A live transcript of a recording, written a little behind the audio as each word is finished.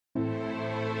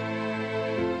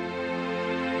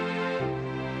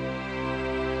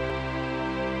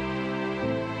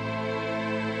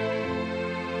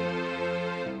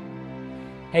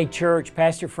Hey church,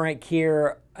 Pastor Frank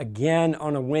here again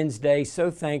on a Wednesday. So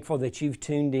thankful that you've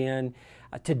tuned in.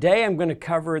 Today I'm going to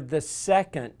cover the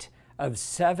second of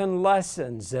 7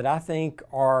 lessons that I think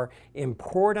are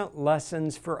important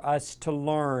lessons for us to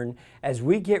learn as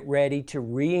we get ready to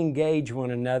re-engage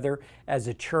one another as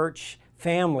a church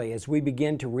family, as we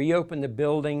begin to reopen the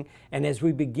building and as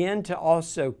we begin to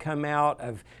also come out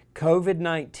of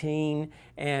COVID-19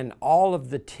 and all of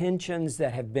the tensions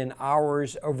that have been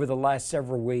ours over the last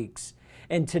several weeks.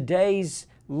 And today's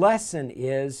lesson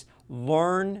is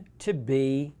learn to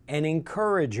be an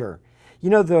encourager. You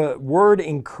know, the word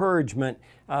encouragement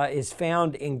is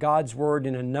found in God's Word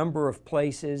in a number of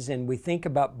places, and we think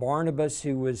about Barnabas,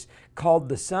 who was called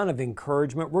the son of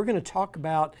encouragement. We're going to talk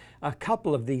about a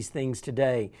couple of these things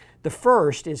today. The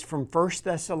first is from 1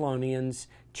 Thessalonians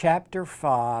chapter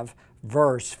 5,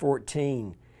 verse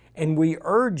 14. And we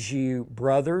urge you,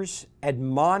 brothers,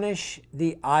 admonish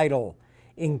the idle,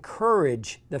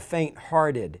 encourage the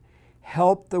faint-hearted,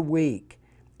 help the weak,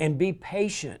 and be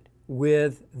patient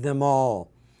with them all.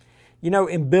 You know,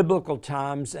 in biblical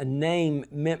times, a name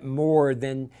meant more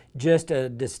than just a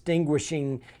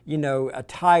distinguishing, a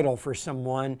title for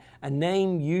someone. A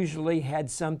name usually had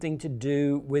something to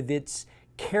do with its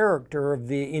character of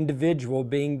the individual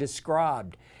being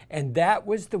described. And that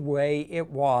was the way it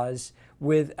was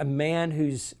with a man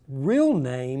whose real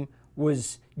name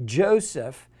was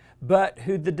Joseph, but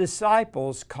who the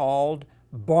disciples called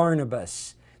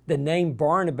Barnabas. The name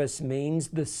Barnabas means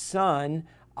the son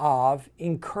of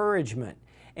encouragement.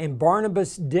 And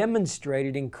Barnabas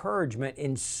demonstrated encouragement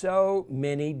in so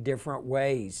many different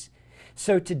ways.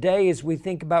 So today, as we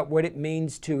think about what it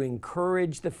means to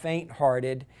encourage the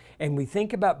faint-hearted, and we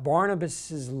think about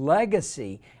Barnabas'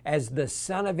 legacy as the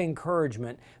son of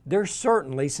encouragement, there's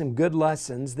certainly some good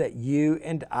lessons that you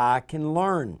and I can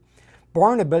learn.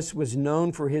 Barnabas was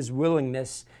known for his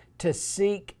willingness to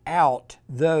seek out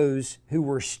those who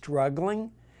were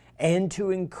struggling and to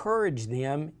encourage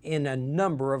them in a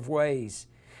number of ways.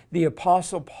 The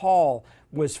Apostle Paul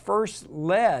was first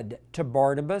led to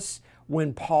Barnabas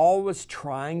when Paul was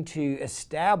trying to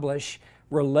establish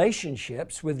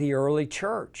relationships with the early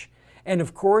church. And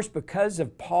of course, because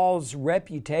of Paul's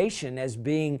reputation as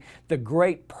being the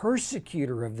great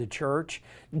persecutor of the church,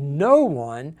 no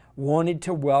one wanted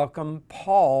to welcome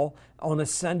Paul on a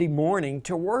Sunday morning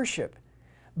to worship.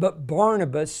 But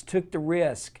Barnabas took the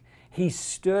risk. He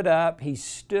stood up, he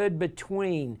stood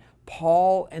between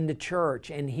Paul and the church,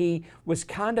 and he was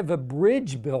kind of a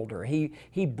bridge builder.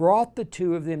 He brought the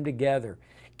two of them together.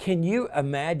 Can you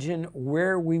imagine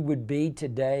where we would be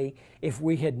today if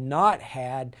we had not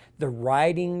had the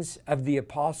writings of the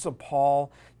Apostle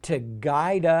Paul to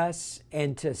guide us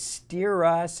and to steer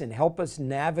us and help us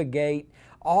navigate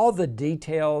all the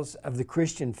details of the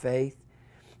Christian faith?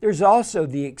 There's also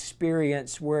the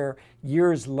experience where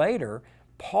years later,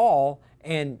 Paul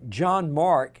and John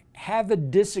Mark have a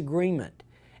disagreement.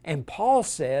 And Paul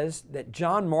says that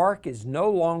John Mark is no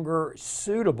longer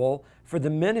suitable for the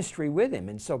ministry with him.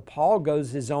 And so Paul goes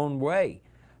his own way.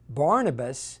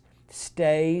 Barnabas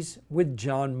stays with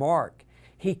John Mark.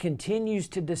 He continues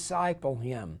to disciple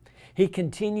him. He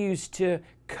continues to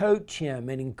coach him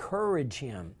and encourage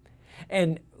him.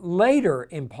 And later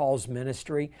in Paul's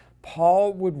ministry,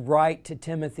 Paul would write to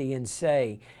Timothy and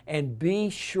say, and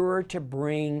be sure to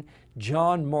bring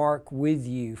John Mark with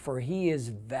you, for he is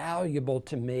valuable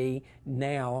to me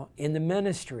now in the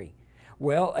ministry.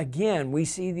 Well, again, we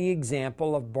see the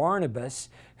example of Barnabas,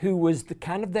 who was the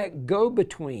kind of that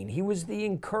go-between. He was the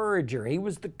encourager. He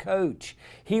was the coach.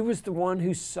 He was the one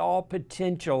who saw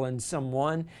potential in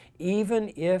someone,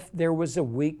 even if there was a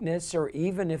weakness or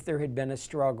even if there had been a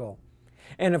struggle.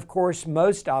 And of course,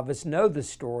 most of us know the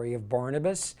story of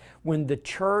Barnabas when the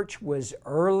church was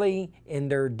early in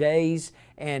their days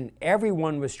and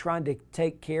everyone was trying to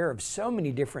take care of so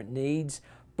many different needs.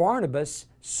 Barnabas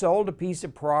sold a piece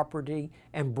of property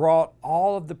and brought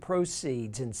all of the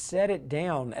proceeds and set it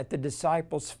down at the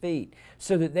disciples' feet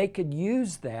so that they could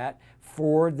use that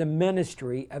for the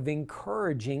ministry of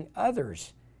encouraging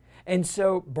others. And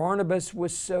so Barnabas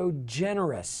was so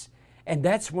generous. And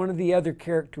that's one of the other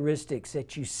characteristics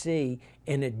that you see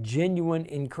in a genuine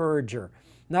encourager.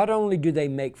 Not only do they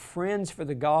make friends for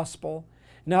the gospel,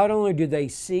 not only do they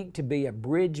seek to be a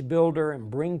bridge builder and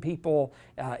bring people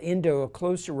into a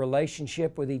closer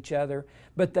relationship with each other,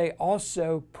 but they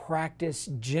also practice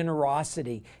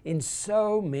generosity in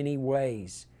so many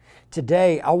ways.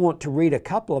 Today, I want to read a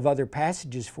couple of other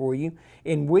passages for you.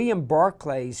 In William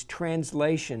Barclay's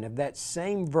translation of that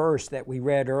same verse that we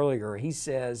read earlier, he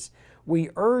says, "We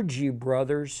urge you,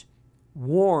 brothers,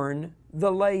 warn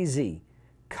the lazy,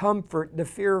 comfort the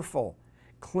fearful,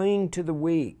 cling to the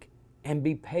weak, and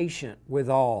be patient with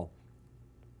all.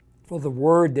 Well, the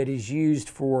word that is used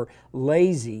for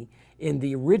lazy in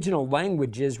the original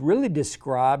languages really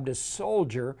described a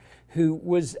soldier who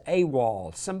was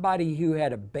AWOL, somebody who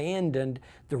had abandoned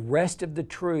the rest of the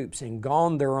troops and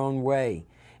gone their own way.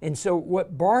 And so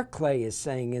what Barclay is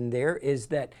saying in there is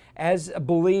that as a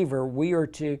believer, we are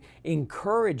to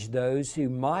encourage those who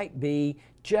might be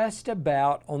just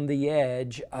about on the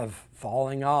edge of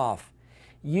falling off.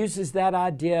 Uses that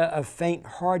idea of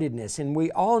faint-heartedness, and we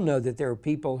all know that there are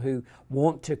people who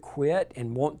want to quit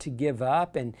and want to give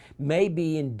up and may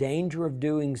be in danger of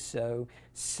doing so,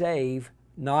 save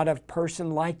not a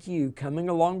person like you coming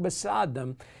along beside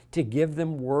them to give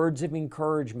them words of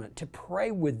encouragement, to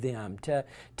pray with them,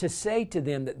 to say to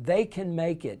them that they can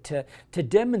make it, to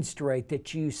demonstrate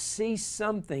that you see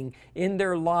something in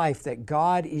their life that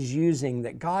God is using,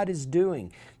 that God is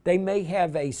doing. They may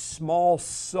have a small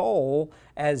soul,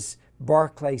 as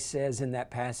Barclay says in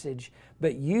that passage,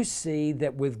 but you see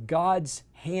that with God's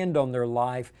hand on their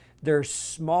life, their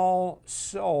small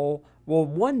soul will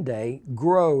one day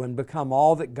grow and become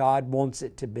all that God wants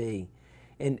it to be.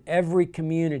 In every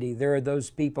community, there are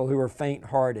those people who are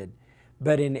faint-hearted,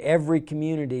 but in every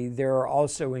community, there are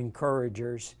also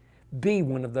encouragers. Be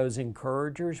one of those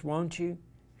encouragers, won't you?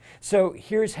 So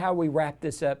here's how we wrap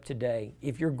this up today.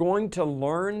 If you're going to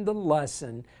learn the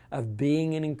lesson of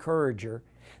being an encourager,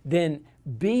 then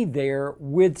be there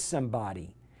with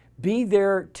somebody. Be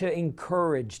there to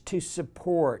encourage, to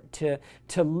support,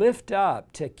 to lift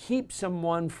up, to keep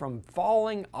someone from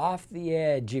falling off the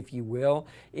edge, if you will,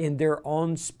 in their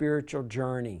own spiritual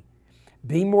journey.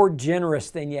 Be more generous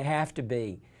than you have to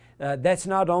be. That's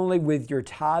not only with your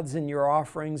tithes and your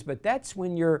offerings, but that's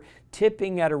when you're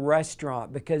tipping at a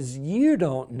restaurant, because you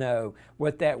don't know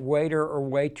what that waiter or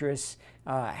waitress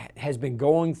has been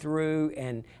going through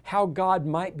and how God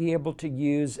might be able to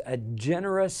use a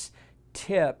generous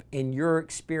tip in your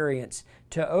experience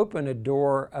to open a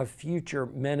door of future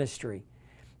ministry.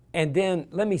 And then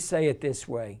let me say it this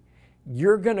way,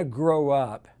 you're going to grow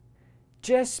up.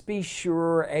 Just be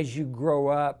sure as you grow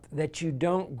up that you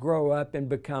don't grow up and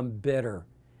become bitter.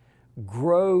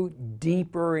 Grow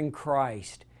deeper in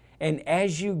Christ. And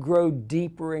as you grow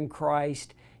deeper in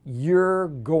Christ, you're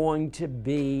going to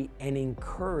be an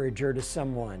encourager to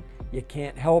someone. You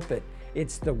can't help it.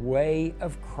 It's the way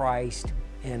of Christ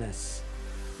in us.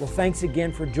 Well, thanks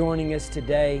again for joining us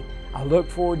today. I look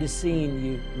forward to seeing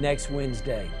you next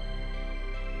Wednesday.